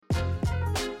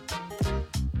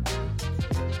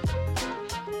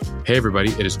Hey, everybody.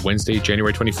 It is Wednesday,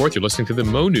 January 24th. You're listening to the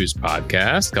Mo News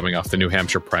podcast, coming off the New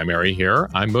Hampshire primary here.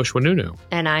 I'm Moshe Wanunu.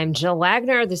 And I'm Jill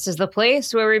Wagner. This is the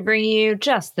place where we bring you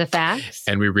just the facts.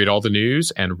 And we read all the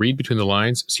news and read between the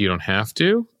lines so you don't have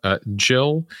to.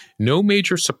 Jill, no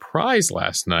major surprise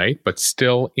last night, but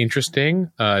still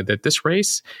interesting that this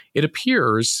race, it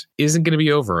appears, isn't going to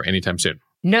be over anytime soon.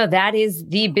 No, that is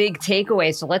the big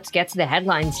takeaway. So let's get to the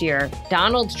headlines here.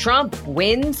 Donald Trump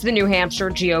wins the New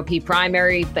Hampshire GOP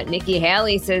primary, but Nikki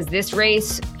Haley says this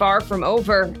race far from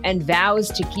over and vows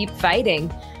to keep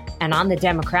fighting. And on the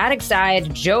Democratic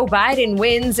side, Joe Biden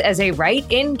wins as a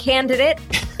write-in candidate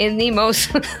in the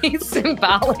most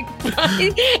symbolic.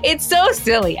 It's so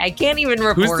silly. I can't even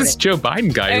report it. Who's this Joe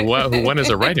Biden guy who won as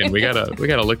a write-in? We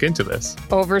gotta look into this.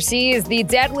 Overseas, the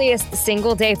deadliest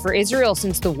single day for Israel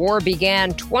since the war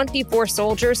began. 24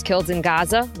 soldiers killed in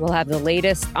Gaza. We'll have the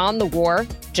latest on the war.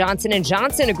 Johnson &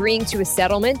 Johnson agreeing to a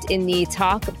settlement in the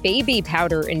talc baby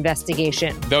powder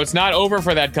investigation. Though it's not over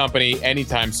for that company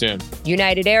anytime soon.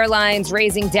 United Airlines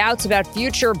raising doubts about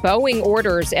future Boeing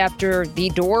orders after the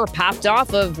door popped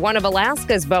off of one of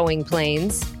Alaska's Boeing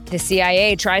planes. The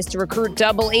CIA tries to recruit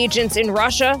double agents in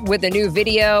Russia with a new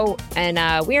video.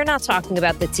 And we are not talking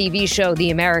about the TV show The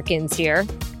Americans here.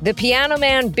 The piano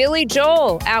man Billy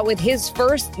Joel out with his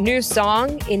first new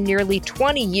song in nearly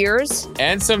 20 years.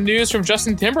 And some news from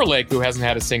Justin Timberlake, who hasn't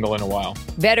had a single in a while.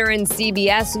 Veteran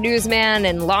CBS newsman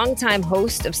and longtime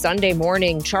host of Sunday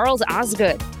Morning, Charles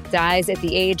Osgood, dies at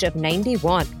the age of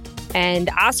 91.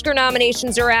 And Oscar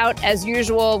nominations are out as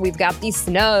usual. We've got the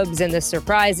snubs and the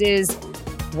surprises.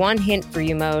 One hint for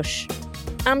you, Moshe.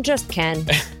 I'm just Ken.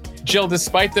 Jill,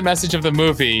 despite the message of the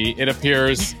movie, it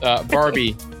appears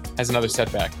Barbie has another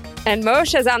setback. And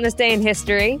Moshe is on this day in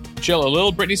history. Jill, a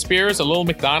little Britney Spears, a little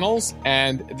McDonald's,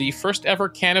 and the first ever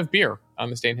can of beer on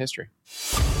this day in history.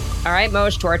 All right,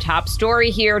 Moshe, to our top story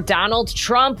here. Donald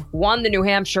Trump won the New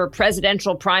Hampshire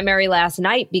presidential primary last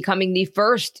night, becoming the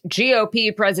first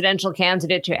GOP presidential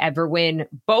candidate to ever win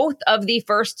both of the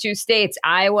first two states,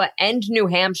 Iowa and New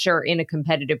Hampshire, in a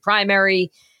competitive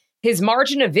primary. His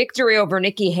margin of victory over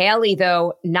Nikki Haley,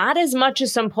 though, not as much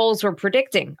as some polls were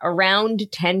predicting, around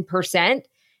 10%.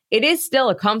 It is still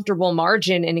a comfortable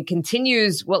margin, and it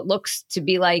continues what looks to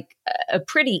be like a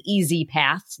pretty easy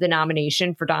path to the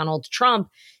nomination for Donald Trump.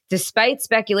 Despite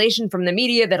speculation from the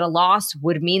media that a loss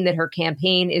would mean that her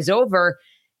campaign is over,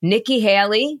 Nikki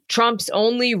Haley, Trump's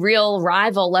only real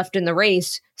rival left in the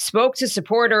race, spoke to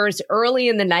supporters early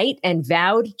in the night and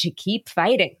vowed to keep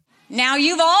fighting. Now,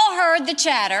 you've all heard the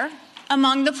chatter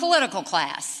among the political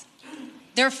class.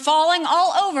 They're falling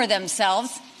all over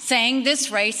themselves, saying this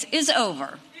race is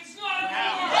over. It's not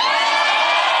over.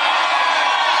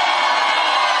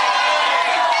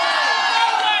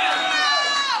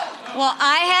 Well,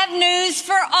 I have news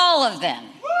for all of them.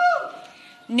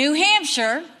 New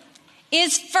Hampshire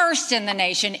is first in the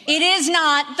nation. It is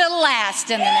not the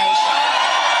last in the nation.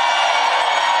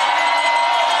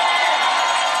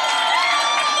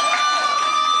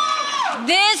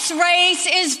 This race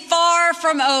is far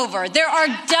from over. There are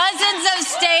dozens of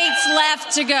states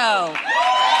left to go.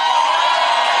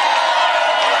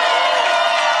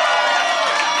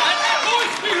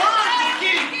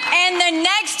 And the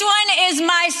next one is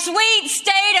my sweet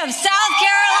state of South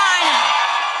Carolina.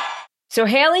 So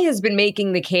Haley has been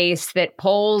making the case that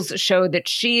polls show that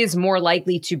she is more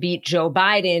likely to beat Joe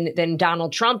Biden than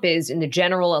Donald Trump is in the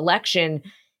general election.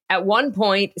 At one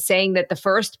point, saying that the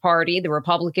first party, the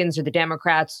Republicans or the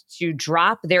Democrats, to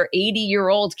drop their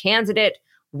 80-year-old candidate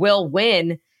will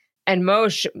win. And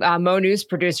Moshe, Mo News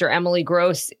producer Emily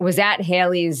Gross, was at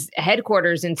Haley's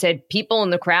headquarters and said people in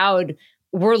the crowd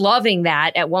were loving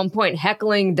that, at one point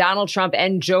heckling Donald Trump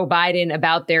and Joe Biden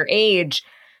about their age.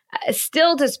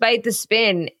 Still, despite the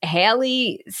spin,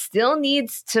 Haley still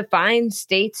needs to find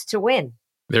states to win.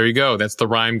 There you go. That's the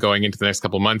rhyme going into the next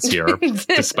couple months here.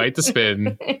 Despite the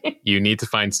spin, you need to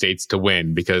find states to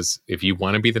win, because if you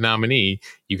want to be the nominee,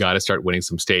 you got to start winning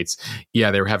some states. Yeah,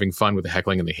 they were having fun with the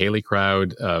heckling in the Haley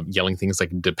crowd, yelling things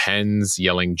like depends,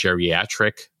 yelling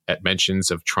geriatric at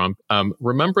mentions of Trump.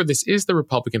 Remember, this is the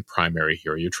Republican primary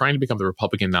here. You're trying to become the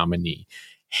Republican nominee.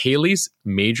 Haley's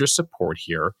major support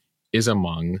here is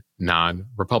among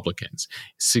non-Republicans.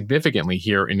 Significantly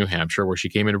here in New Hampshire, where she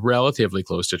came in relatively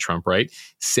close to Trump, right?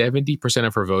 70%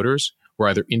 of her voters were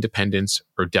either independents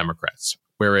or Democrats,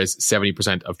 whereas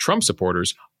 70% of Trump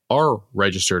supporters are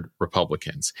registered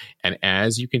Republicans. And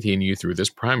as you continue through this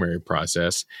primary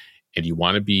process, and you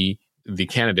want to be the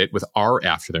candidate with R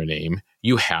after their name,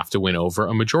 you have to win over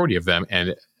a majority of them.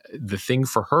 And the thing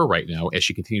for her right now, as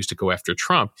she continues to go after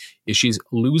Trump, is she's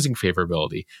losing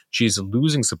favorability. She's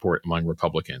losing support among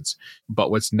Republicans.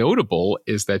 But what's notable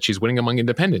is that she's winning among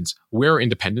independents. Where are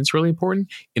independents really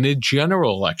important? In a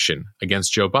general election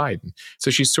against Joe Biden.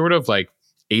 So she's sort of like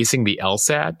acing the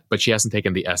LSAT, but she hasn't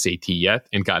taken the SAT yet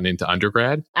and gotten into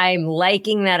undergrad. I'm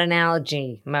liking that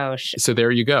analogy, Moshe. So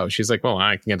there you go. She's like, well,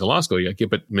 I can get into law school.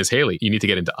 But Ms. Haley, you need to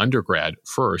get into undergrad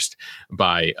first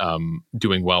by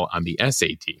doing well on the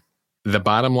SAT. The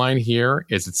bottom line here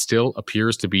is it still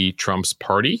appears to be Trump's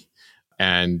party.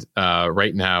 And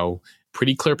right now,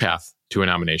 pretty clear path to a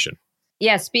nomination.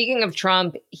 Yeah, speaking of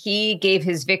Trump, he gave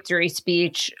his victory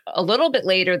speech a little bit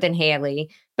later than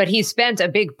Haley, but he spent a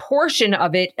big portion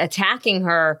of it attacking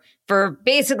her for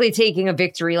basically taking a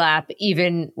victory lap,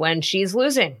 even when she's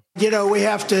losing. You know, we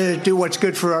have to do what's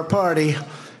good for our party.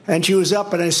 And she was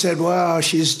up and I said, wow,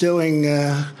 she's doing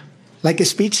like a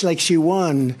speech like she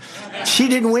won. She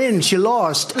didn't win, she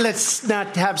lost. Let's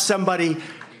not have somebody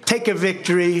take a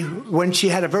victory when she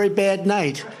had a very bad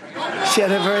night. She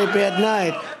had a very bad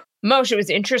night. Moshe, it was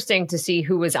interesting to see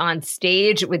who was on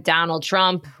stage with Donald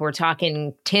Trump. We're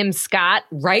talking Tim Scott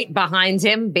right behind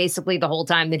him, basically the whole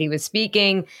time that he was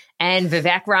speaking, and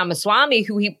Vivek Ramaswamy,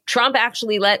 who Trump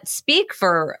actually let speak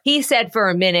for, he said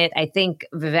for a minute. I think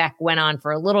Vivek went on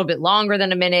for a little bit longer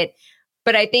than a minute,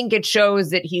 but I think it shows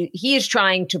that he is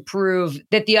trying to prove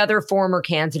that the other former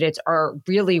candidates are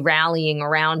really rallying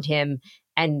around him.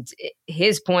 And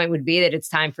his point would be that it's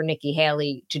time for Nikki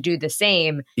Haley to do the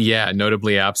same. Yeah,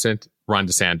 notably absent Ron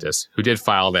DeSantis, who did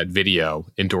file that video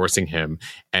endorsing him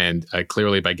and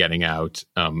clearly by getting out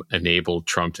enabled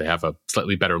Trump to have a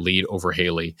slightly better lead over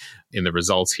Haley in the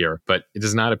results here. But it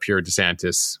does not appear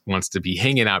DeSantis wants to be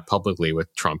hanging out publicly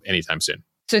with Trump anytime soon.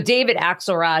 So David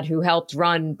Axelrod, who helped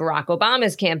run Barack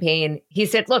Obama's campaign, he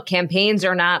said, look, campaigns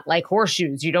are not like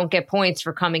horseshoes. You don't get points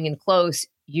for coming in close.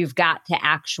 You've got to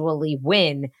actually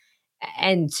win.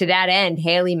 And to that end,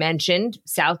 Haley mentioned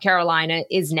South Carolina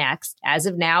is next. As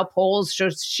of now, polls show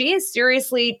she is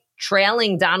seriously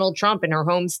trailing Donald Trump in her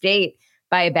home state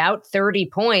by about 30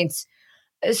 points.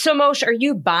 So, Moshe, are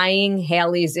you buying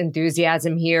Haley's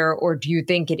enthusiasm here, or do you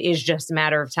think it is just a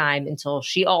matter of time until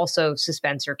she also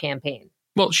suspends her campaign?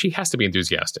 Well, she has to be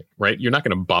enthusiastic, right? You're not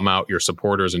going to bum out your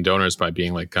supporters and donors by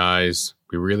being like, guys,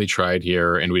 we really tried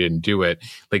here and we didn't do it.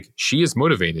 Like, she is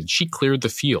motivated. She cleared the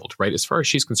field, right? As far as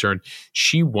she's concerned,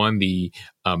 she won the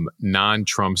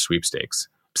non-Trump sweepstakes.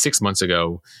 6 months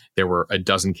ago, there were a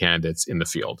dozen candidates in the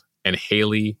field, and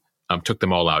Haley took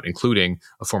them all out, including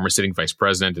a former sitting vice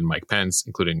president and Mike Pence,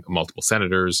 including multiple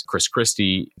senators, Chris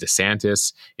Christie,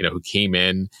 DeSantis, who came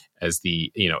in as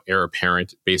the, heir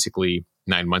apparent, basically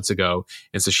 9 months ago.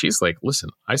 And so she's like, listen,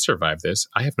 I survived this.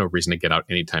 I have no reason to get out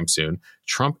anytime soon.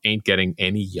 Trump ain't getting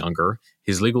any younger.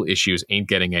 His legal issues ain't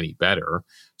getting any better.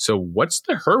 So what's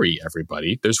the hurry,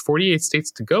 everybody? There's 48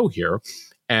 states to go here.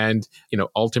 And,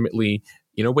 ultimately,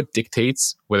 what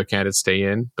dictates whether candidates stay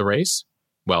in the race?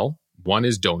 Well, one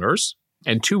is donors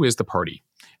and two is the party.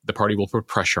 The party will put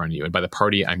pressure on you. And by the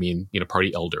party, I mean,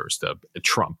 party elders, the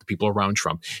Trump, the people around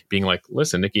Trump, being like,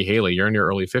 listen, Nikki Haley, you're in your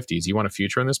early 50s. You want a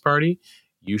future in this party?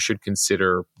 You should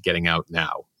consider getting out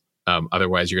now.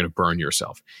 Otherwise, you're going to burn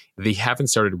yourself. They haven't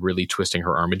started really twisting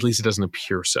her arm. At least it doesn't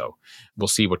appear so. We'll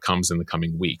see what comes in the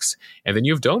coming weeks. And then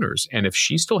you have donors. And if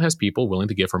she still has people willing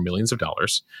to give her millions of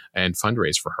dollars and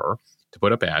fundraise for her to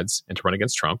put up ads and to run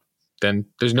against Trump, then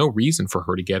there's no reason for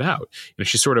her to get out.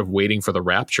 She's sort of waiting for the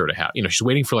rapture to happen. She's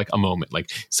waiting for like a moment, like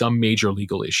some major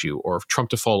legal issue or Trump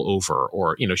to fall over,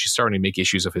 or, she's starting to make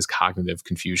issues of his cognitive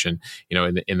confusion,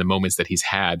 in the moments that he's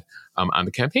had on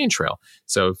the campaign trail.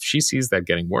 So if she sees that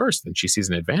getting worse, then she sees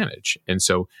an advantage. And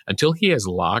so until he has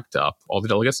locked up all the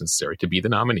delegates necessary to be the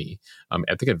nominee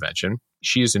at the convention,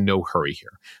 she is in no hurry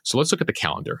here. So let's look at the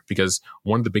calendar, because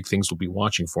one of the big things we'll be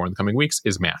watching for in the coming weeks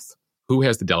is math. Who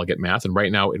has the delegate math? And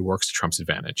right now it works to Trump's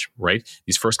advantage, right?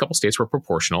 These first couple states were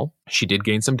proportional. She did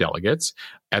gain some delegates.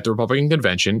 At the Republican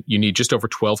convention, you need just over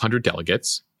 1,200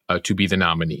 delegates to be the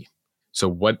nominee. So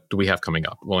what do we have coming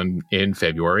up? Well, in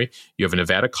February, you have a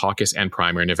Nevada caucus and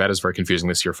primary. Nevada is very confusing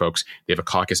this year, folks. They have a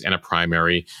caucus and a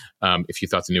primary. If you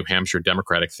thought the New Hampshire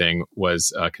Democratic thing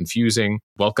was confusing,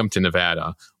 welcome to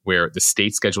Nevada, where the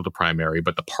state scheduled a primary,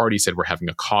 but the party said we're having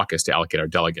a caucus to allocate our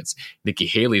delegates. Nikki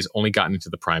Haley's only gotten into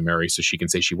the primary, so she can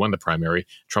say she won the primary.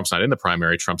 Trump's not in the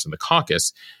primary. Trump's in the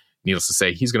caucus. Needless to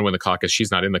say, he's going to win the caucus. She's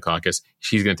not in the caucus.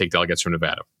 She's going to take delegates from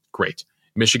Nevada. Great.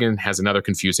 Michigan has another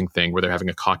confusing thing where they're having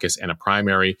a caucus and a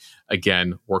primary.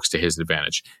 Again, works to his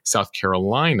advantage. South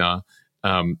Carolina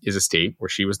is a state where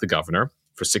she was the governor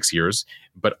for 6 years,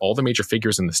 but all the major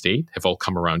figures in the state have all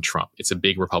come around Trump. It's a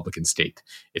big Republican state.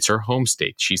 It's her home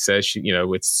state. She says,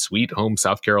 it's sweet home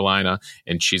South Carolina,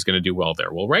 and she's going to do well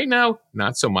there. Well, right now,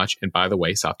 not so much. And by the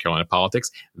way, South Carolina politics,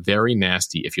 very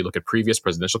nasty. If you look at previous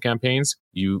presidential campaigns,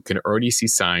 you can already see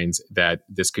signs that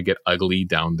this could get ugly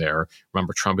down there.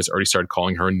 Remember, Trump has already started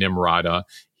calling her Nimrata.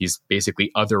 He's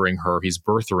basically othering her. He's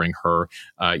birthering her.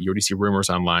 You already see rumors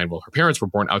online. Well, her parents were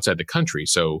born outside the country,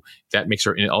 so that makes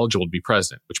her ineligible to be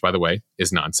president, which, by the way,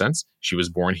 is nonsense. She was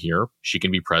born here. She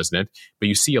can be president. But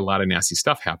you see a lot of nasty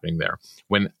stuff happening there.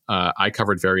 When I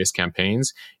covered various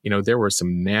campaigns, there were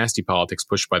some nasty politics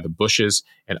pushed by the Bushes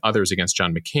and others against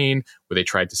John McCain, where they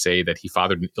tried to say that he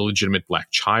fathered an illegitimate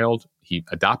black child. He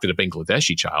adopted a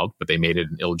Bangladeshi child, but they made it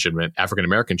an illegitimate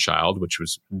African-American child, which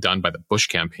was done by the Bush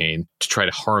campaign to try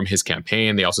to harm his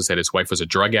campaign. They also said his wife was a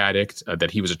drug addict,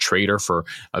 that he was a traitor for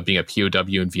being a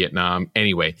POW in Vietnam.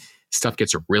 Anyway, stuff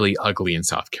gets really ugly in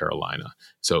South Carolina.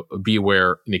 So be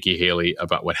aware, Nikki Haley,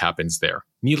 about what happens there.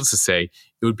 Needless to say,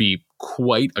 it would be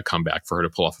quite a comeback for her to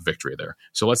pull off a victory there.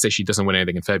 So let's say she doesn't win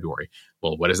anything in February.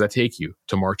 Well, what does that take you?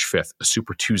 To March 5th, a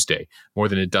Super Tuesday, more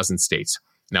than a dozen states.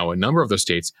 Now, a number of those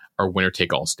states are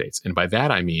winner-take-all states. And by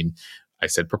that, I mean, I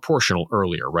said proportional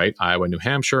earlier, right? Iowa, New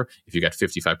Hampshire, if you got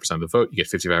 55% of the vote, you get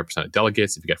 55% of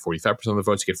delegates. If you get 45% of the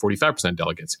votes, you get 45% of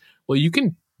delegates. Well, you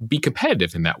can be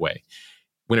competitive in that way.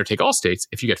 Winner-take-all states,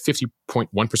 if you get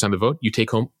 50.1% of the vote, you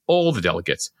take home all the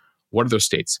delegates. What are those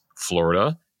states?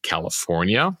 Florida,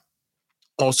 California,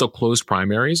 also closed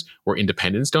primaries where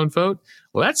independents don't vote.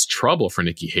 Well, that's trouble for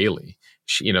Nikki Haley.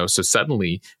 So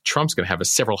suddenly Trump's going to have a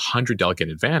several hundred delegate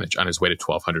advantage on his way to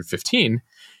 1,215.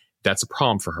 That's a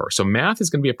problem for her. So math is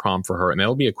going to be a problem for her. And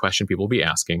that'll be a question people will be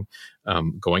asking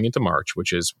going into March,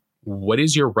 which is, what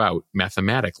is your route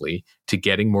mathematically to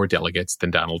getting more delegates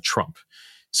than Donald Trump?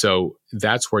 So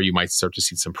that's where you might start to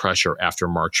see some pressure after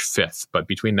March 5th. But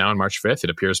between now and March 5th, it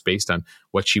appears based on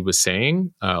what she was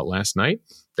saying last night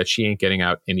that she ain't getting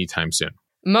out anytime soon.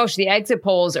 Moshe, the exit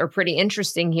polls are pretty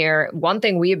interesting here. One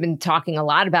thing we have been talking a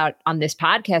lot about on this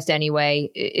podcast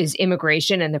anyway is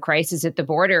immigration and the crisis at the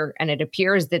border. And it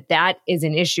appears that that is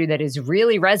an issue that is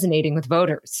really resonating with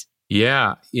voters.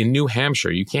 Yeah. In New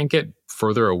Hampshire, you can't get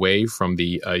further away from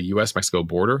the U.S.-Mexico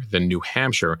border than New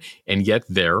Hampshire. And yet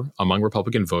there, among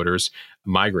Republican voters,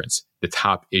 migrants, the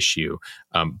top issue,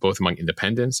 both among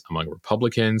independents, among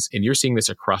Republicans. And you're seeing this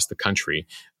across the country.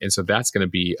 And so that's going to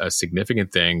be a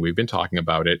significant thing. We've been talking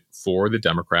about it for the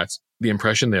Democrats. The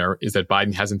impression there is that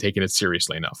Biden hasn't taken it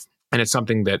seriously enough. And it's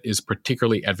something that is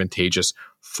particularly advantageous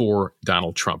for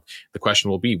Donald Trump. The question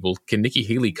will be, can Nikki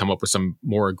Haley come up with some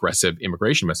more aggressive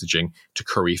immigration messaging to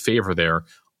curry favor there?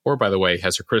 Or, by the way,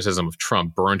 has her criticism of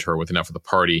Trump burned her with enough of the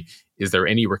party? Is there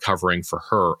any recovering for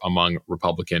her among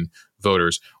Republican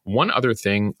voters? One other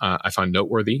thing I found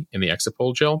noteworthy in the exit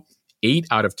poll, Jill, 8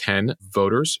 out of 10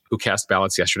 voters who cast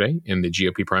ballots yesterday in the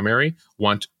GOP primary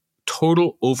want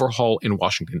total overhaul in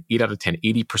Washington. 8 out of 10,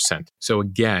 80%. So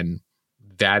again,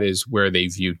 that is where they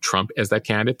view Trump as that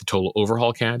candidate, the total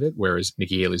overhaul candidate, whereas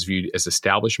Nikki Haley is viewed as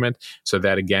establishment. So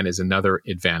that, again, is another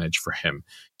advantage for him.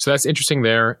 So that's interesting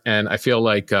there. And I feel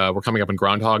like we're coming up on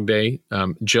Groundhog Day,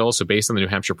 Jill. So based on the New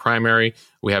Hampshire primary,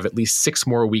 we have at least 6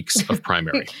 more weeks of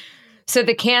primary. So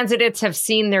the candidates have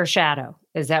seen their shadow.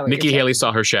 Is that what Nikki Haley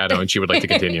saw her shadow and she would like to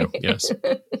continue? Yes.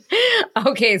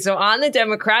 Okay, so on the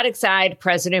Democratic side,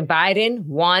 President Biden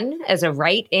won as a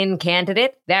write-in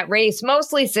candidate. That race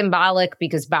mostly symbolic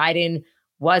because Biden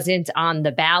wasn't on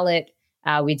the ballot.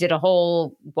 We did a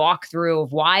whole walkthrough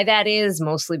of why that is,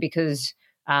 mostly because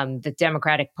the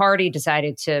Democratic Party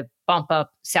decided to bump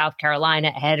up South Carolina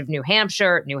ahead of New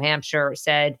Hampshire. New Hampshire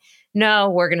said, no,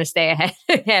 we're going to stay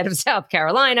ahead of South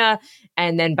Carolina.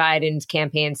 And then Biden's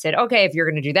campaign said, okay, if you're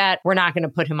going to do that, we're not going to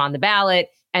put him on the ballot.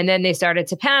 And then they started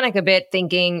to panic a bit,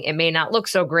 thinking it may not look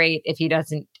so great if he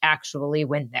doesn't actually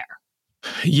win there.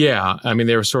 Yeah. I mean,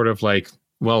 they were sort of like,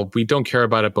 well, we don't care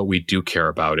about it, but we do care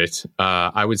about it.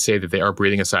 I would say that they are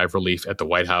breathing a sigh of relief at the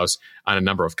White House on a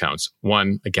number of counts.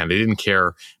 One, again, they didn't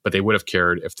care, but they would have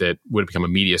cared if that would have become a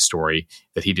media story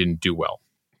that he didn't do well.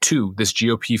 2, this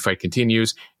GOP fight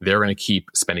continues. They're going to keep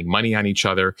spending money on each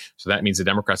other. So that means the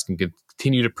Democrats can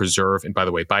continue to preserve. And by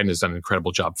the way, Biden has done an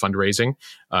incredible job fundraising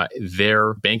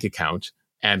their bank account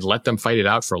and let them fight it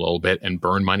out for a little bit and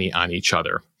burn money on each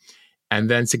other.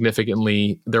 And then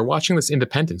significantly, they're watching this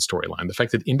independent storyline. The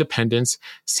fact that independents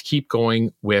keep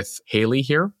going with Haley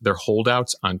here, they're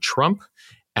holdouts on Trump.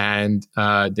 And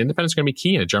the independents are going to be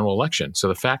key in a general election. So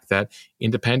the fact that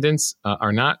independents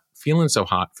are not feeling so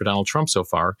hot for Donald Trump so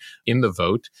far in the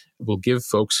vote will give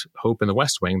folks hope in the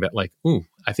West Wing that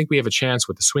I think we have a chance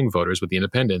with the swing voters, with the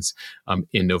independents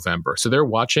in November. So they're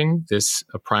watching this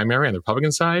primary on the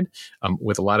Republican side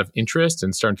with a lot of interest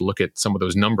and starting to look at some of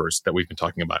those numbers that we've been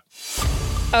talking about.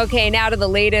 Okay, now to the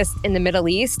latest in the Middle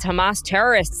East. Hamas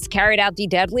terrorists carried out the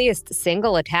deadliest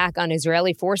single attack on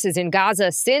Israeli forces in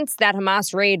Gaza since that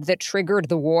Hamas raid that triggered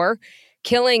the war,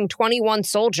 killing 21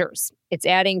 soldiers. It's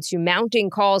adding to mounting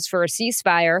calls for a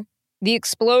ceasefire. The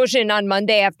explosion on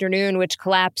Monday afternoon, which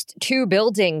collapsed 2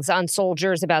 buildings on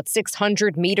soldiers about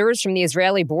 600 meters from the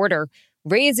Israeli border,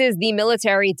 raises the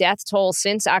military death toll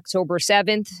since October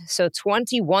 7th. So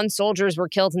 21 soldiers were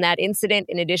killed in that incident,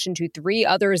 in addition to 3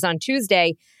 others on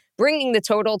Tuesday, bringing the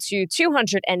total to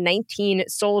 219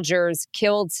 soldiers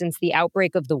killed since the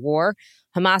outbreak of the war.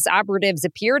 Hamas operatives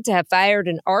appeared to have fired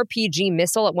an RPG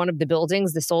missile at one of the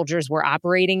buildings the soldiers were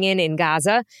operating in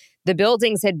Gaza. The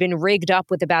buildings had been rigged up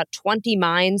with about 20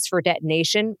 mines for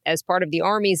detonation as part of the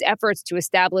army's efforts to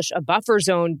establish a buffer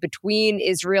zone between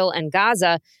Israel and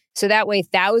Gaza. So that way,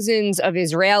 thousands of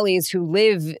Israelis who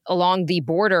live along the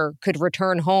border could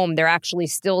return home. They're actually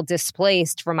still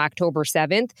displaced from October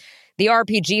 7th. The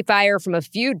RPG fire from a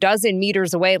few dozen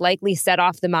meters away likely set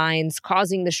off the mines,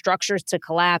 causing the structures to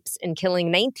collapse and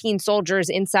killing 19 soldiers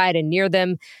inside and near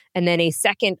them. And then a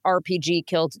second RPG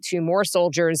killed 2 more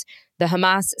soldiers. The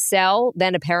Hamas cell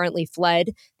then apparently fled.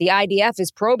 The IDF is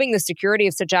probing the security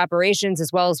of such operations,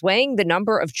 as well as weighing the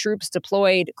number of troops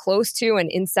deployed close to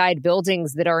and inside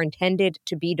buildings that are intended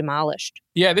to be demolished.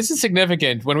 Yeah, this is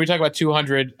significant. When we talk about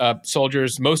 200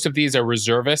 soldiers, most of these are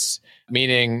reservists,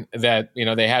 meaning that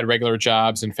they had regular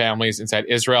jobs and families inside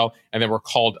Israel and then were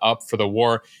called up for the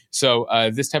war. So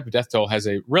this type of death toll has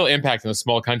a real impact on a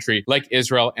small country like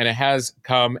Israel, and it has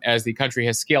come as the country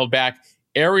has scaled back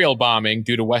aerial bombing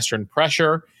due to Western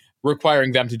pressure,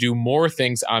 requiring them to do more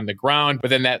things on the ground. But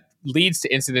then that leads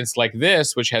to incidents like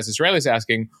this, which has Israelis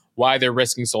asking why they're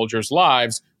risking soldiers'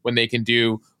 lives when they can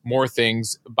do more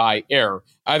things by air.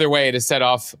 Either way, it has set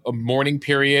off a mourning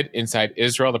period inside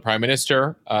Israel. The prime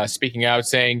minister speaking out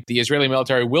saying the Israeli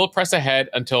military will press ahead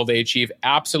until they achieve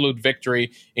absolute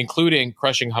victory, including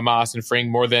crushing Hamas and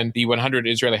freeing more than the 100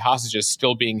 Israeli hostages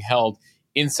still being held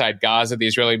inside Gaza. The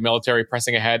Israeli military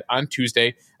pressing ahead on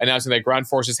Tuesday, announcing that ground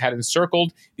forces had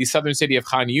encircled the southern city of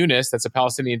Khan Yunis. That's a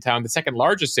Palestinian town, the second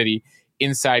largest city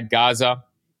inside Gaza.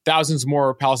 Thousands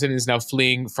more Palestinians now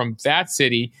fleeing from that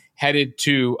city, headed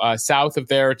to south of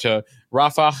there to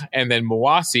Rafah and then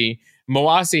Mawasi.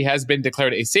 Mawasi has been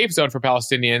declared a safe zone for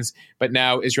Palestinians, but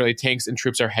now Israeli tanks and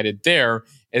troops are headed there.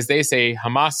 As they say,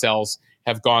 Hamas cells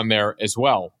have gone there as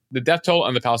well. The death toll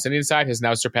on the Palestinian side has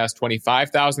now surpassed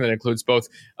 25,000. That includes both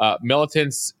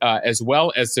militants as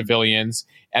well as civilians.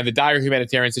 And the dire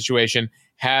humanitarian situation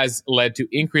has led to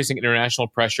increasing international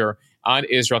pressure on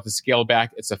Israel to scale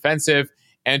back its offensive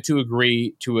and to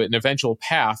agree to an eventual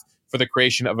path for the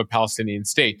creation of a Palestinian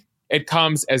state. It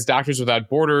comes as Doctors Without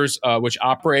Borders, which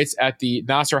operates at the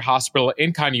Nasser Hospital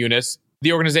in Khan Yunis.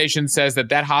 The organization says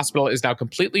that hospital is now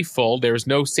completely full. There is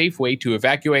no safe way to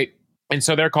evacuate. And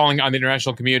so they're calling on the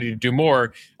international community to do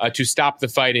more to stop the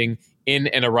fighting in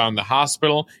and around the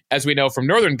hospital. As we know from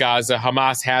northern Gaza,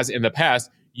 Hamas has in the past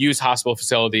used hospital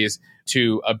facilities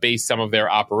to base some of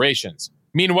their operations.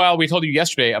 Meanwhile, we told you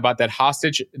yesterday about that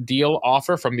hostage deal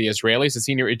offer from the Israelis. A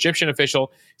senior Egyptian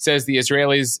official says the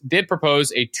Israelis did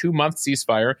propose a 2-month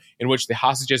ceasefire in which the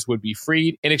hostages would be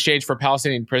freed in exchange for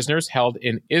Palestinian prisoners held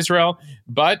in Israel.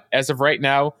 But as of right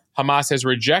now, Hamas has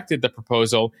rejected the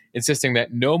proposal, insisting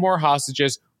that no more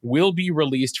hostages will be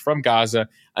released from Gaza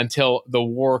until the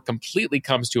war completely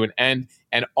comes to an end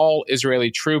and all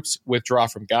Israeli troops withdraw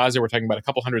from Gaza. We're talking about a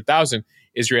couple 100,000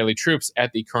 Israeli troops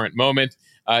at the current moment.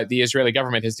 The Israeli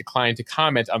government has declined to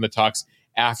comment on the talks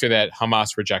after that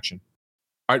Hamas rejection.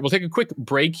 All right, we'll take a quick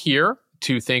break here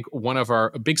to thank one of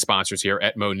our big sponsors here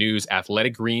at Mo News,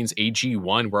 Athletic Greens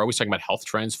AG1. We're always talking about health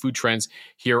trends, food trends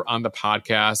here on the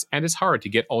podcast, and it's hard to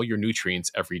get all your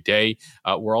nutrients every day.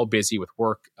 We're all busy with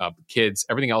work, kids,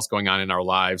 everything else going on in our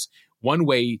lives. One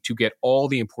way to get all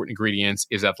the important ingredients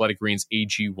is Athletic Greens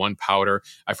AG1 powder.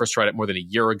 I first tried it more than a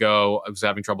year ago. I was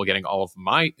having trouble getting all of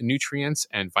my nutrients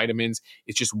and vitamins.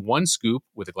 It's just 1 scoop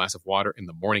with a glass of water in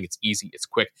the morning. It's easy. It's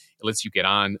quick. It lets you get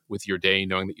on with your day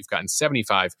knowing that you've gotten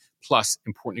 75 plus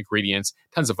important ingredients,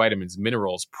 tons of vitamins,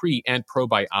 minerals, pre and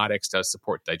probiotics to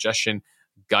support digestion,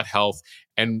 gut health.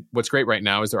 And what's great right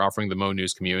now is they're offering the Mo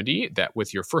News community that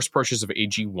with your first purchase of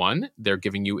AG1, they're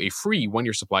giving you a free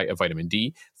 1-year supply of vitamin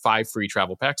D, 5 free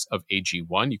travel packs of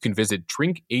AG1. You can visit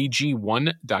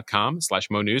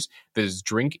drinkag1.com/Mo News. That is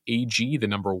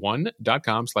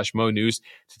drinkag1.com/Mo News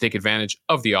to take advantage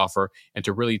of the offer and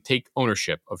to really take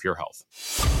ownership of your health.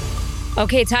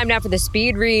 Okay, time now for the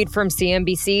speed read from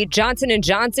CNBC. Johnson &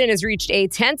 Johnson has reached a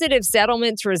tentative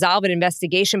settlement to resolve an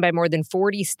investigation by more than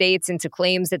 40 states into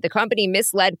claims that the company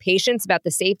misled patients about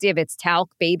the safety of its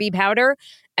talc baby powder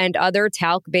and other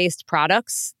talc-based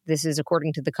products. This is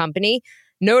according to the company.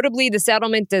 Notably, the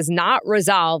settlement does not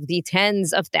resolve the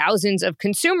tens of thousands of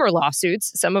consumer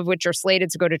lawsuits, some of which are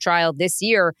slated to go to trial this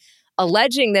year,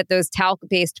 alleging that those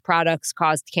talc-based products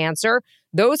caused cancer.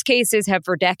 Those cases have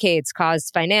for decades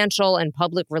caused financial and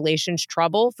public relations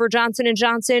trouble for Johnson &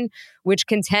 Johnson, which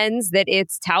contends that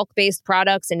its talc-based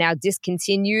products and now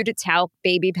discontinued talc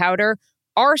baby powder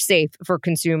are safe for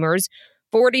consumers.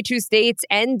 42 states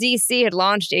and D.C. had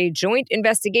launched a joint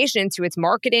investigation into its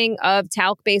marketing of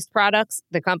talc-based products.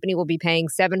 The company will be paying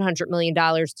 $700 million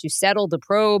to settle the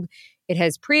probe. It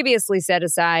has previously set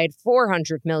aside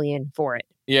 $400 million for it.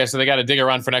 Yeah, so they got to dig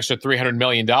around for an extra $300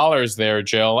 million there,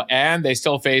 Jill. And they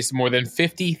still face more than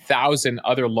 50,000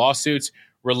 other lawsuits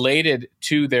related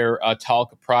to their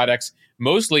talc products,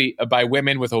 mostly by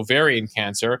women with ovarian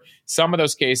cancer. Some of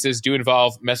those cases do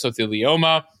involve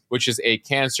mesothelioma, which is a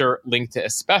cancer linked to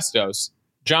asbestos.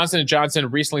 Johnson & Johnson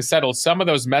recently settled some of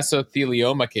those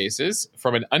mesothelioma cases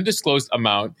from an undisclosed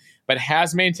amount, but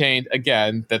has maintained,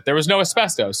 again, that there was no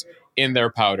asbestos in their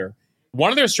powder. One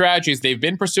of their strategies they've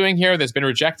been pursuing here that's been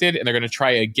rejected, and they're going to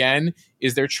try again,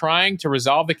 is they're trying to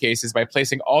resolve the cases by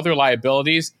placing all their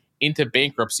liabilities into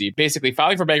bankruptcy, basically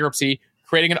filing for bankruptcy,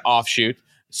 creating an offshoot.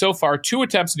 So far, 2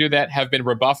 attempts to do that have been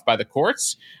rebuffed by the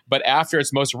courts, but after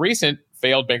its most recent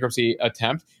failed bankruptcy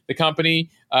attempt, the company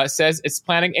says it's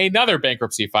planning another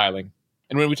bankruptcy filing.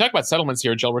 And when we talk about settlements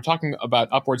here, Jill, we're talking about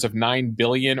upwards of $9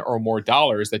 billion or more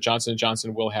that Johnson &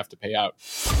 Johnson will have to pay out.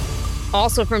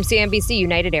 Also from CNBC,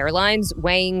 United Airlines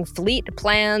weighing fleet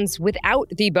plans without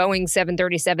the Boeing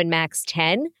 737 MAX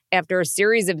 10 after a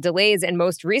series of delays and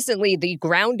most recently the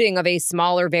grounding of a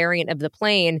smaller variant of the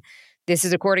plane. This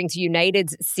is according to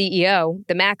United's CEO.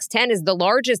 The MAX 10 is the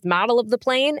largest model of the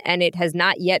plane, and it has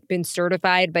not yet been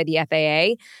certified by the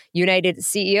FAA. United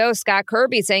CEO Scott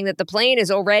Kirby saying that the plane is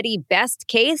already best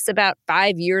case about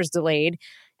 5 years delayed.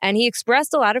 And he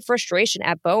expressed a lot of frustration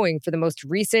at Boeing for the most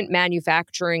recent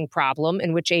manufacturing problem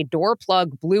in which a door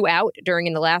plug blew out during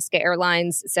an Alaska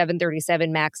Airlines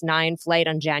 737 MAX 9 flight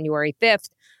on January 5th,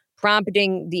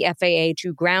 prompting the FAA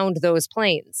to ground those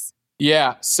planes.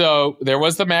 Yeah, so there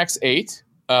was the MAX 8.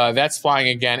 That's flying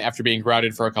again after being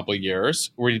grounded for a couple of years.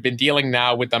 We've been dealing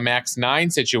now with the MAX 9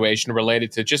 situation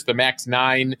related to just the MAX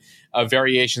 9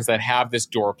 variations that have this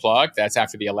door plug. That's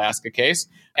after the Alaska case.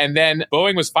 And then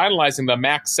Boeing was finalizing the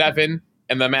MAX 7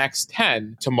 and the MAX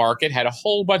 10 to market, had a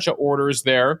whole bunch of orders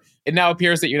there. It now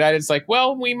appears that United's like,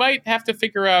 well, we might have to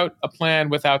figure out a plan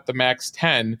without the MAX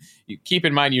 10. You keep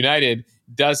in mind, United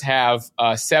does have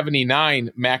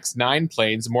 79 MAX 9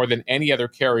 planes, more than any other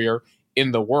carrier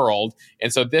in the world.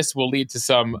 And so this will lead to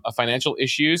some financial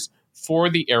issues for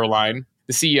the airline.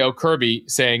 The CEO, Kirby,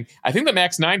 saying, I think the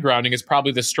MAX 9 grounding is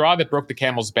probably the straw that broke the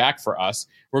camel's back for us.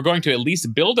 We're going to at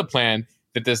least build a plan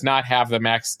that does not have the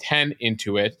MAX 10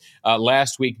 into it.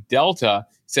 Last week, Delta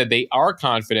said they are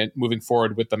confident moving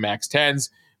forward with the MAX 10s.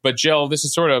 But Jill, this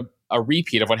is sort of a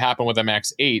repeat of what happened with the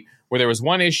MAX 8, where there was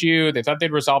one issue. They thought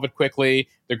they'd resolve it quickly.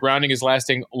 The grounding is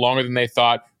lasting longer than they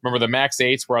thought. Remember, the MAX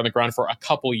 8s were on the ground for a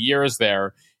couple years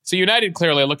there. So United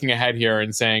clearly looking ahead here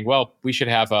and saying, well, we should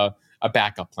have a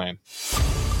backup plan.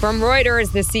 From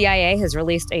Reuters, the CIA has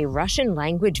released a Russian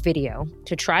language video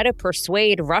to try to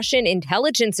persuade Russian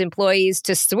intelligence employees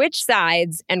to switch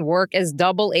sides and work as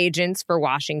double agents for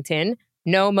Washington.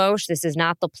 No, Moshe, this is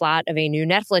not the plot of a new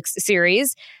Netflix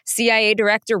series. CIA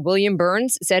Director William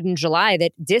Burns said in July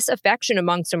that disaffection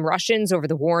among some Russians over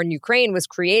the war in Ukraine was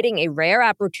creating a rare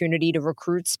opportunity to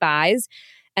recruit spies,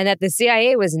 and that the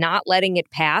CIA was not letting it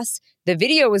pass. The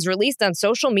video was released on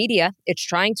social media. It's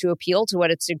trying to appeal to what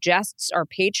it suggests are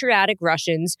patriotic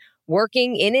Russians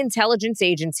working in intelligence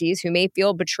agencies who may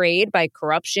feel betrayed by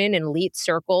corruption in elite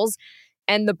circles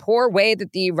and the poor way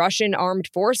that the Russian armed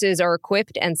forces are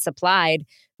equipped and supplied.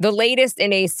 The latest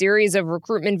in a series of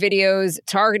recruitment videos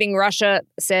targeting Russia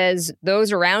says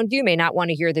those around you may not want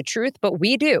to hear the truth, but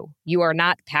we do. You are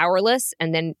not powerless,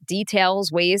 and then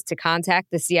details ways to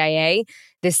contact the CIA.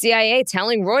 The CIA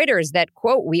telling Reuters that,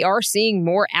 quote, we are seeing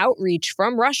more outreach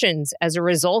from Russians as a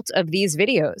result of these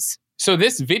videos. So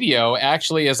this video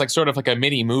actually is like sort of like a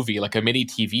mini movie, like a mini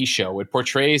TV show. It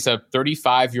portrays a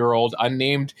 35-year-old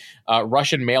unnamed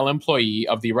Russian male employee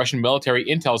of the Russian military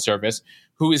intel service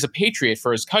who is a patriot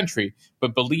for his country,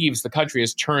 but believes the country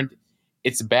has turned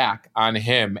its back on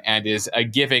him and is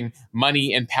giving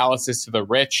money and palaces to the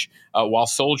rich while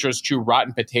soldiers chew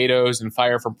rotten potatoes and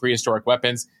fire from prehistoric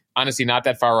weapons. Honestly, not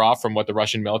that far off from what the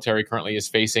Russian military currently is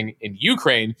facing in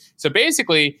Ukraine. So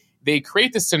basically, they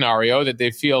create this scenario that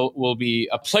they feel will be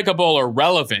applicable or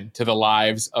relevant to the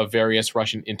lives of various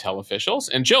Russian intel officials.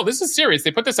 And Jill, this is serious.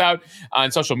 They put this out on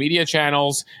social media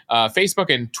channels,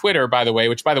 Facebook and Twitter, by the way,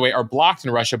 which, by the way, are blocked in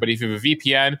Russia. But if you have a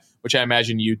VPN, which I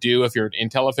imagine you do if you're an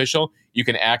intel official, you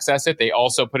can access it. They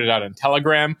also put it out on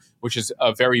Telegram, which is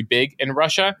very big in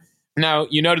Russia. Now,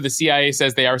 you know, the CIA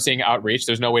says they are seeing outreach.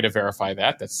 There's no way to verify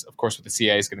that. That's, of course, what the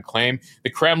CIA is going to claim. The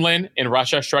Kremlin in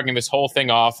Russia shrugging this whole thing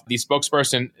off. The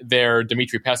spokesperson there,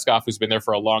 Dmitry Peskov, who's been there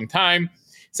for a long time,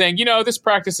 saying, you know, this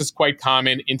practice is quite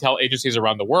common. Intel agencies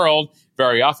around the world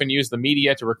very often use the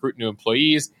media to recruit new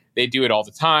employees. They do it all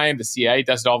the time. The CIA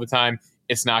does it all the time.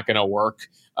 It's not going to work.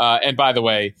 And by the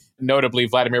way, notably,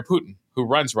 Vladimir Putin, who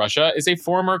runs Russia, is a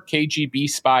former KGB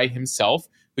spy himself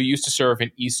who used to serve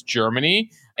in East Germany.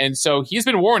 And so he's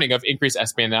been warning of increased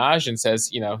espionage and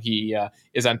says, you know, he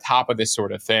is on top of this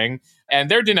sort of thing. And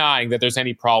they're denying that there's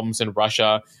any problems in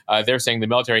Russia. They're saying the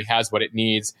military has what it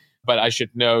needs. But I should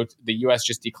note the U.S.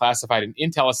 just declassified an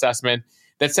intel assessment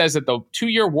that says that the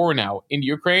 2-year war now in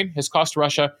Ukraine has cost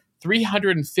Russia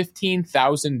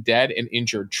 315,000 dead and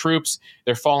injured troops.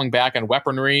 They're falling back on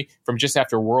weaponry from just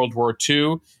after World War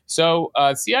II. So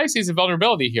CIA sees a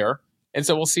vulnerability here. And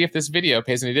so we'll see if this video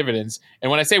pays any dividends. And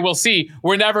when I say we'll see,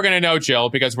 we're never going to know, Jill,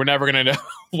 because we're never going to know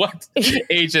what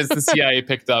agents the CIA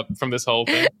picked up from this whole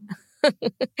thing.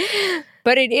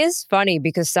 But it is funny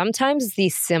because sometimes the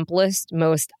simplest,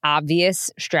 most obvious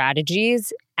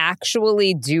strategies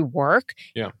actually do work.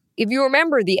 Yeah. If you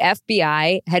remember, the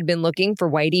FBI had been looking for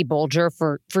Whitey Bulger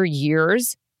for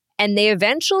years. And they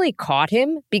eventually caught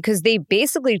him because they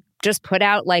basically just put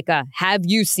out like a "have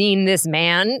you seen this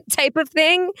man" type of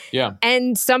thing. Yeah.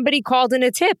 And somebody called in a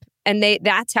tip and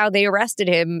that's how they arrested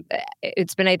him.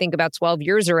 It's been, I think, about 12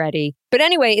 years already. But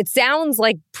anyway, it sounds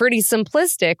like pretty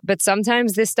simplistic, but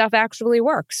sometimes this stuff actually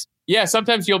works. Yeah,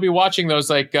 sometimes you'll be watching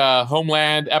those like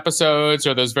Homeland episodes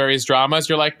or those various dramas.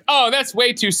 You're like, oh, that's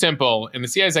way too simple. And the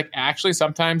CIA is like, actually,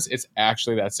 sometimes it's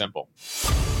actually that simple.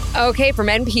 Okay, from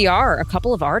NPR, a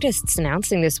couple of artists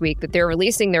announcing this week that they're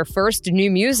releasing their first new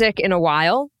music in a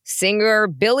while. Singer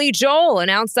Billy Joel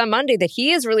announced on Monday that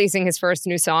he is releasing his first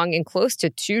new song in close to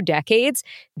 2 decades.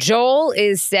 Joel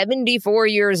is 74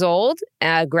 years old,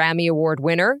 a Grammy Award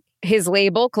winner. His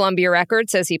label, Columbia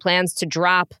Records, says he plans to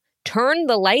drop Turn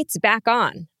the Lights Back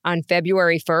On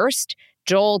February 1st.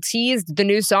 Joel teased the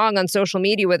new song on social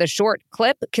media with a short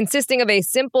clip consisting of a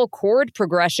simple chord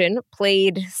progression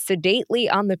played sedately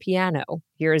on the piano.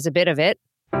 Here is a bit of it.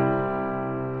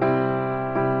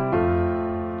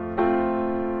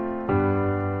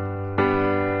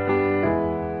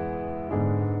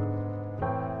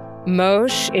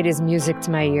 Moshe, it is music to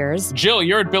my ears. Jill,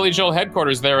 you're at Billy Joel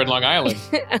headquarters there in Long Island.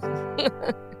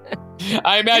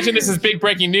 I imagine this is big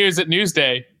breaking news at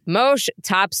Newsday. Moshe,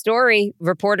 top story,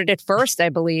 reported it first, I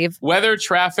believe. Weather,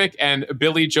 traffic, and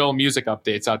Billy Joel music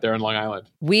updates out there in Long Island.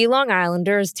 We Long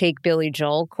Islanders take Billy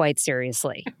Joel quite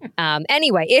seriously.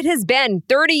 Anyway, it has been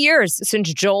 30 years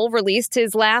since Joel released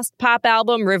his last pop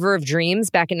album, River of Dreams,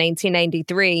 back in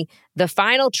 1993. The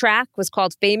final track was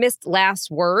called Famous Last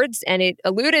Words, and it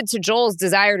alluded to Joel's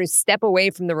desire to step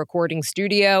away from the recording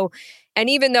studio. And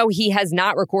even though he has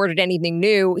not recorded anything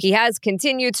new, he has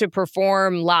continued to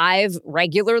perform live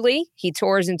regularly. He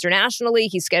tours internationally.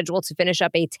 He's scheduled to finish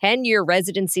up a 10-year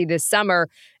residency this summer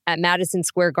at Madison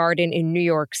Square Garden in New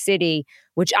York City,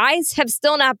 which I have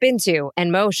still not been to.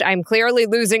 And Moshe, I'm clearly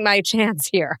losing my chance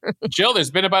here. Jill, there's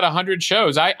been about 100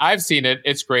 shows. I've seen it.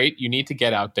 It's great. You need to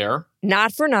get out there.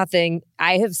 Not for nothing.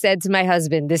 I have said to my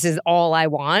husband, this is all I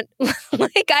want.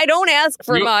 Like, I don't ask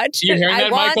for much. You hearing that,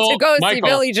 Michael? I want to go see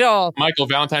Billy Joel. Michael,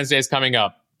 Valentine's Day is coming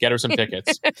up. Get her some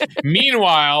tickets.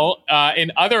 Meanwhile,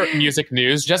 in other music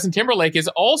news, Justin Timberlake is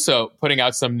also putting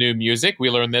out some new music. We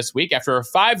learned this week after a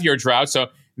 5-year drought, so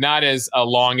not as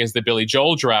long as the Billy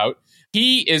Joel drought.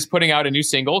 He is putting out a new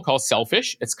single called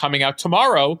Selfish. It's coming out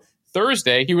tomorrow,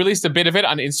 Thursday. He released a bit of it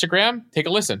on Instagram. Take a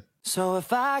listen. So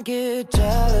if I get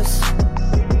jealous,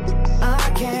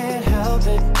 I can't help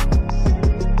it.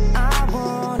 I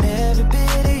want every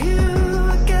bit of you.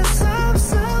 I guess I'm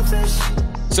selfish.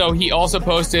 So he also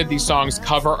posted the song's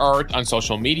cover art on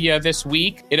social media this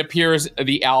week. It appears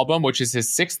the album, which is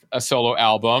his sixth solo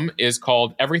album, is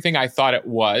called Everything I Thought It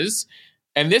Was.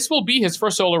 And this will be his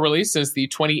first solo release since the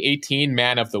 2018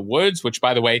 Man of the Woods, which,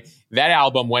 by the way, that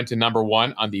album went to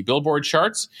 #1 on the Billboard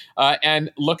charts. And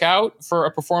look out for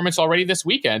a performance already this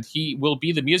weekend. He will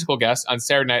be the musical guest on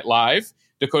Saturday Night Live.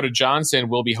 Dakota Johnson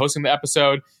will be hosting the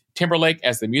episode, Timberlake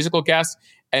as the musical guest.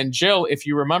 And Jill, if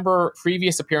you remember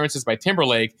previous appearances by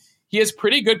Timberlake, he has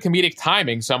pretty good comedic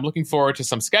timing. So I'm looking forward to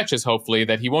some sketches, hopefully,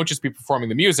 that he won't just be performing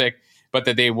the music, but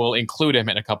that they will include him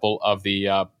in a couple of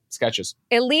the sketches.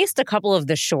 At least a couple of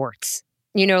the shorts.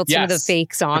 You know, some of the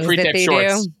fake songs that they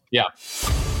shorts. do.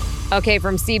 Yeah. Okay,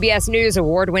 from CBS News,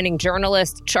 award-winning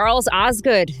journalist Charles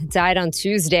Osgood died on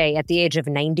Tuesday at the age of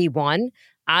 91.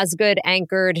 Osgood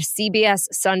anchored CBS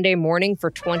Sunday Morning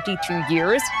for 22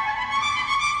 years.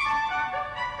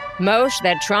 Moshe,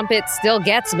 that trumpet still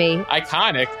gets me.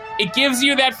 Iconic. It gives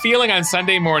you that feeling on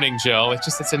Sunday morning, Jill.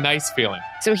 It's a nice feeling.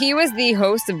 So he was the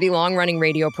host of the long-running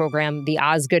radio program, The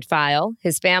Osgood File.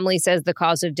 His family says the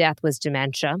cause of death was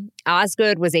dementia.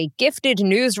 Osgood was a gifted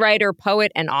news writer,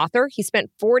 poet, and author. He spent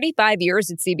 45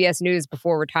 years at CBS News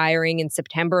before retiring in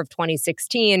September of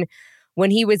 2016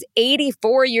 when he was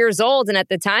 84 years old. And at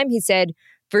the time, he said,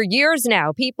 "For years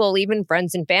now, people, even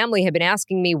friends and family, have been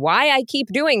asking me why I keep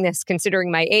doing this, considering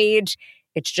my age.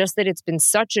 It's just that it's been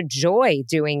such a joy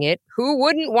doing it. Who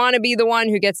wouldn't want to be the one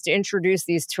who gets to introduce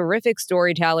these terrific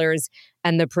storytellers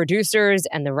and the producers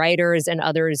and the writers and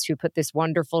others who put this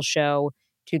wonderful show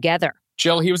together?"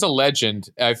 Jill, he was a legend.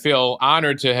 I feel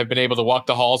honored to have been able to walk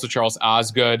the halls of Charles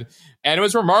Osgood. And it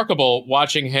was remarkable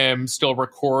watching him still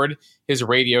record his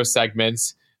radio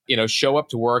segments, show up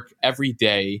to work every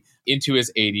day into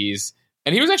his 80s.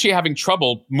 And he was actually having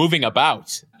trouble moving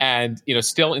about and,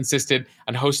 still insisted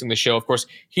on hosting the show. Of course,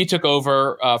 he took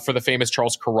over for the famous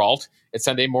Charles Kuralt at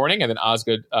Sunday Morning, and then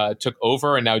Osgood took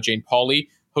over, and now Jane Pauley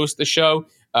hosts the show.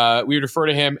 We would refer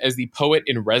to him as the poet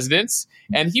in residence.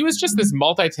 And he was just this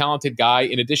multi-talented guy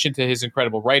in addition to his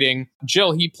incredible writing.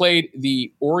 Jill, he played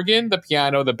the organ, the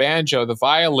piano, the banjo, the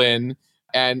violin,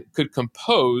 and could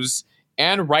compose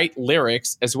and write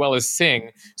lyrics as well as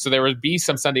sing. So there would be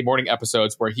some Sunday morning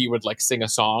episodes where he would sing a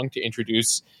song to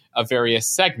introduce a various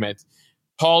segment.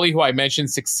 Pauley, who I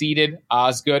mentioned, succeeded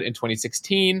Osgood in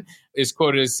 2016, is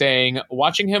quoted as saying,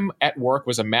 "Watching him at work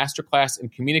was a masterclass in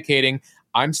communicating.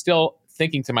 I'm still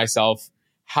thinking to myself,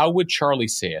 how would Charlie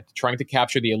say it? Trying to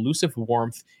capture the elusive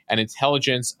warmth and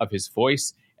intelligence of his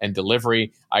voice and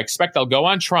delivery. I expect I'll go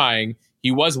on trying.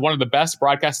 He was one of the best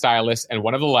broadcast stylists and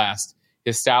one of the last.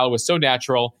 His style was so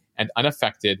natural and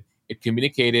unaffected. It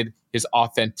communicated his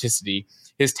authenticity."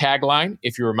 His tagline,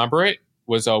 if you remember it,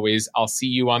 was always, "I'll see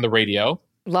you on the radio."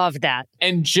 Love that.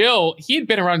 And Jill, he had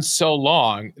been around so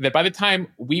long that by the time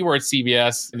we were at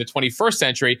CBS in the 21st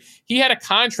century, he had a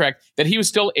contract that he was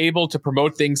still able to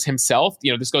promote things himself.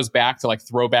 This goes back to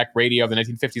throwback radio of the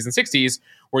 1950s and 60s,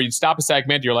 where you'd stop a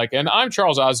segment, you're like, "And I'm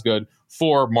Charles Osgood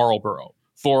for Marlboro,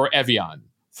 for Evian,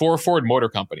 for Ford Motor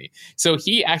Company." So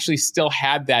he actually still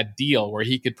had that deal where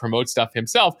he could promote stuff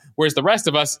himself, whereas the rest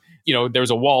of us, there was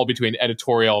a wall between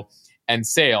editorial and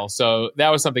sales. So that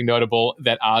was something notable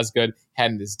that Osgood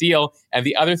had in his deal. And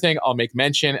the other thing I'll make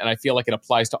mention, and I feel like it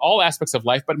applies to all aspects of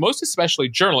life, but most especially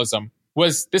journalism,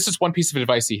 was this is one piece of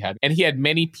advice he had. And he had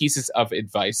many pieces of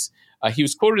advice. He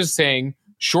was quoted as saying,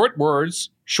 "Short words,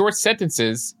 short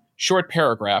sentences, short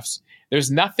paragraphs.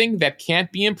 There's nothing that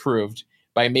can't be improved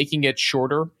by making it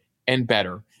shorter and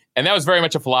better." And that was very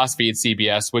much a philosophy at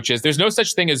CBS, which is there's no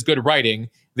such thing as good writing.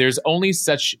 There's only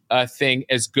such a thing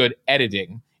as good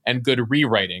editing and good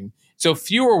rewriting. So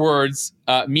fewer words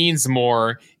means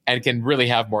more and can really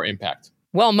have more impact.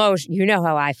 Well, Moshe, you know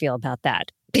how I feel about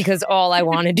that, because all I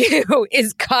want to do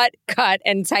is cut,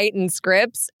 and tighten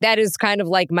scripts. That is kind of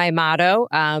like my motto,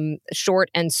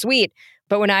 short and sweet.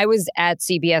 But when I was at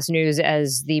CBS News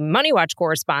as the Money Watch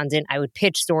correspondent, I would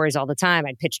pitch stories all the time.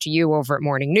 I'd pitch to you over at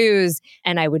Morning News,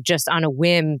 and I would just on a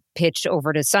whim pitch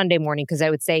over to Sunday Morning, because I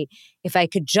would say, if I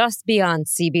could just be on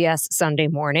CBS Sunday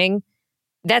Morning,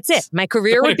 that's it. My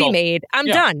career would be made. I'm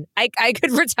done. I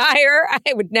could retire.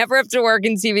 I would never have to work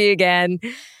in TV again.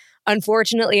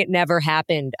 Unfortunately, it never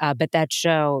happened. But that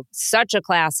show, such a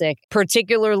classic,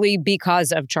 particularly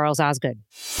because of Charles Osgood.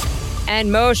 And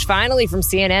Moshe, finally from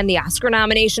CNN, the Oscar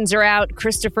nominations are out.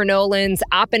 Christopher Nolan's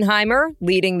Oppenheimer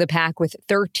leading the pack with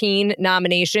 13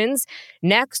 nominations.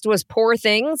 Next was Poor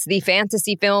Things, the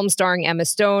fantasy film starring Emma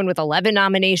Stone with 11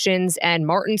 nominations, and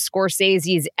Martin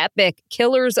Scorsese's epic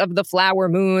Killers of the Flower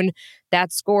Moon,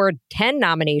 That scored 10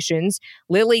 nominations.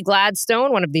 Lily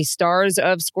Gladstone, one of the stars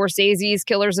of Scorsese's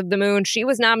Killers of the Moon, she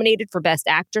was nominated for Best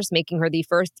Actress, making her the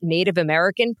first Native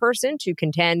American person to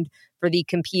contend for the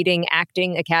competing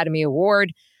Acting Academy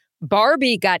Award.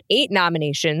 Barbie got 8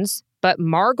 nominations, but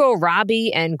Margot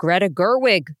Robbie and Greta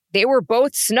Gerwig, they were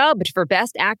both snubbed for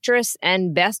Best Actress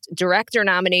and Best Director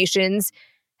nominations.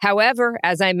 However,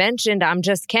 as I mentioned, I'm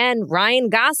Just Ken, Ryan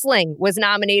Gosling was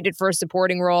nominated for a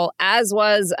supporting role, as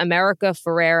was America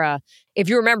Ferrera. If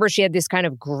you remember, she had this kind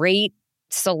of great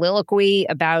soliloquy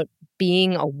about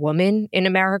being a woman in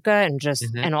America and just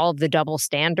and all of the double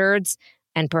standards,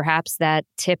 and perhaps that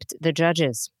tipped the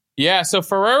judges. Yeah, so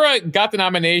Ferrera got the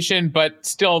nomination, but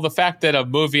still the fact that a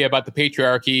movie about the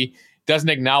patriarchy doesn't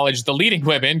acknowledge the leading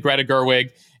women, Greta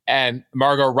Gerwig and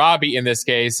Margot Robbie in this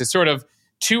case, is sort of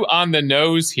too on the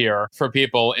nose here for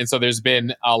people. And so there's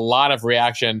been a lot of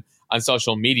reaction on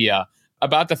social media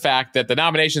about the fact that the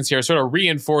nominations here sort of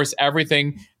reinforce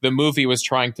everything the movie was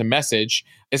trying to message.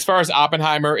 As far as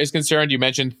Oppenheimer is concerned, you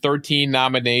mentioned 13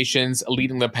 nominations,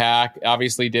 leading the pack.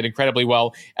 Obviously did incredibly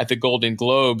well at the Golden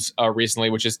Globes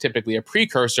recently, which is typically a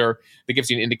precursor that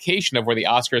gives you an indication of where the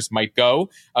Oscars might go.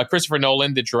 Christopher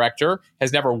Nolan, the director,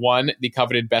 has never won the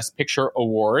coveted Best Picture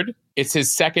award. It's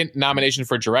his second nomination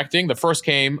for directing. The first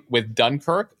came with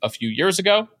Dunkirk a few years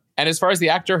ago. And as far as the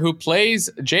actor who plays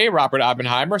J. Robert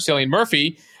Oppenheimer, Cillian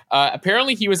Murphy,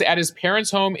 apparently he was at his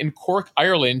parents' home in Cork,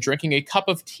 Ireland, drinking a cup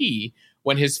of tea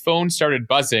when his phone started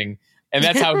buzzing. And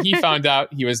that's how he found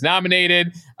out he was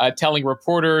nominated, telling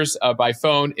reporters by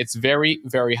phone, "It's very,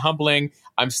 very humbling.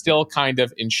 I'm still kind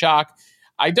of in shock."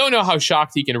 I don't know how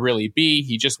shocked he can really be.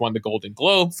 He just won the Golden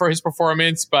Globe for his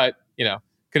performance, but, you know,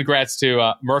 congrats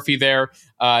to Murphy there.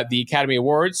 The Academy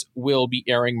Awards will be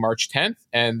airing March 10th,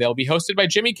 and they'll be hosted by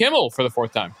Jimmy Kimmel for the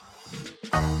 4th time.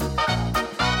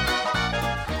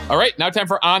 All right, now time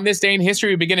for On This Day in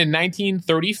History. We begin in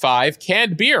 1935.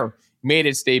 Canned beer made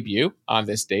its debut on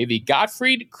this day. The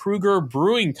Gottfried Kruger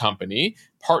Brewing Company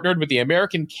partnered with the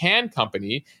American Can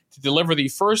Company to deliver the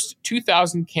first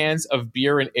 2,000 cans of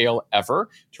beer and ale ever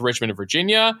to Richmond,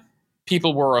 Virginia.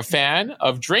 People were a fan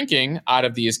of drinking out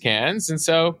of these cans, and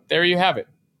so there you have it.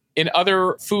 In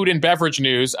other food and beverage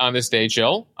news on this day,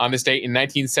 Jill, on this day in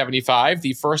 1975,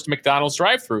 the first McDonald's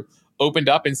drive-thru opened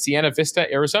up in Siena Vista,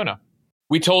 Arizona.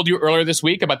 We told you earlier this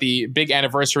week about the big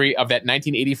anniversary of that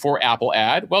 1984 Apple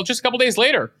ad. Well, just a couple days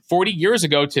later, 40 years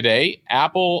ago today,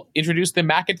 Apple introduced the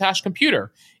Macintosh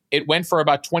computer. It went for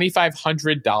about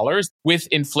 $2,500. With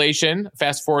inflation,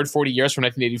 fast forward 40 years from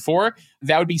 1984,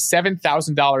 that would be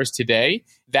 $7,000 today.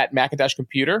 That Macintosh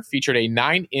computer featured a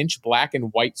 9-inch black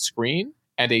and white screen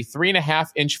and a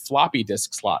 3.5-inch floppy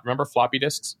disk slot. Remember floppy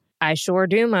disks? I sure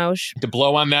do, Moshe. To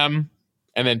blow on them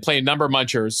and then play Number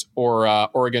Munchers or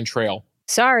Oregon Trail.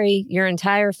 Sorry, your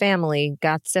entire family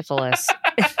got syphilis.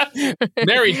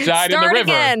 Mary died in the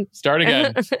river. Again. Start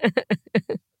again.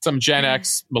 Some Gen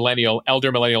X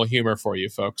elder millennial humor for you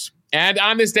folks. And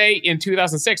on this day in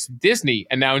 2006, Disney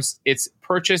announced its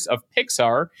purchase of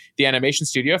Pixar, the animation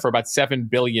studio, for about $7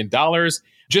 billion.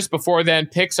 Just before then,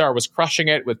 Pixar was crushing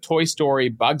it with Toy Story,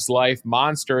 Bugs Life,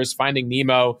 Monsters, Finding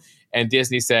Nemo, and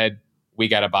Disney said, we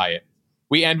got to buy it.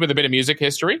 We end with a bit of music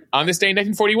history. On this day in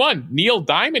 1941, Neil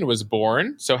Diamond was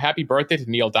born. So happy birthday to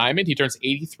Neil Diamond. He turns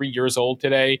 83 years old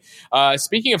today.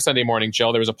 Speaking of Sunday Morning,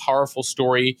 Jill, there was a powerful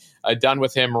story done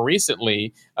with him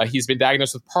recently. He's been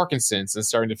diagnosed with Parkinson's and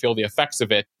starting to feel the effects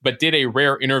of it, but did a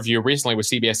rare interview recently with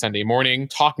CBS Sunday Morning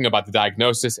talking about the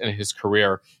diagnosis and his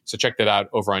career. So check that out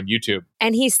over on YouTube.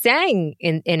 And he sang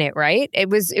in it, right? It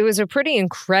was a pretty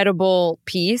incredible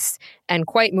piece and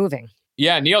quite moving.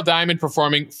 Yeah, Neil Diamond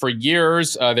performing for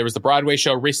years. There was the Broadway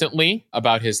show recently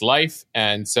about his life.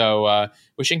 And so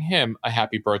wishing him a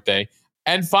happy birthday.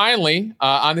 And finally,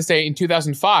 on this day in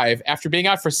 2005, after being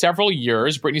out for several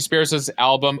years, Britney Spears'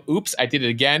 album, Oops, I Did It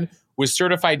Again, was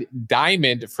certified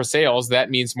diamond for sales.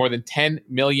 That means more than 10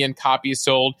 million copies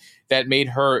sold. That made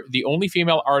her the only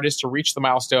female artist to reach the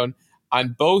milestone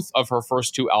on both of her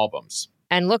first 2 albums.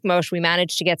 And look, Moshe, we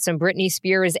managed to get some Britney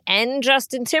Spears and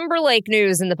Justin Timberlake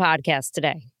news in the podcast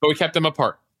today. But we kept them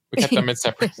apart. We kept them in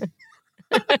separate.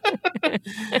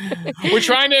 We're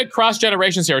trying to cross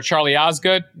generations here. Charlie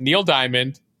Osgood, Neil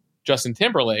Diamond, Justin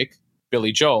Timberlake,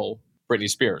 Billy Joel, Britney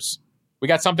Spears. We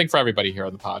got something for everybody here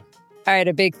on the pod. All right,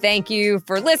 a big thank you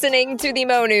for listening to the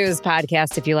Mo News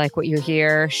podcast. If you like what you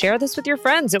hear, share this with your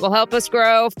friends. It will help us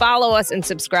grow. Follow us and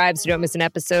subscribe so you don't miss an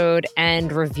episode,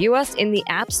 and review us in the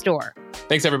App Store.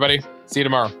 Thanks, everybody. See you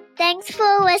tomorrow. Thanks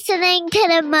for listening to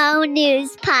the Mo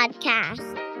News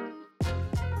podcast.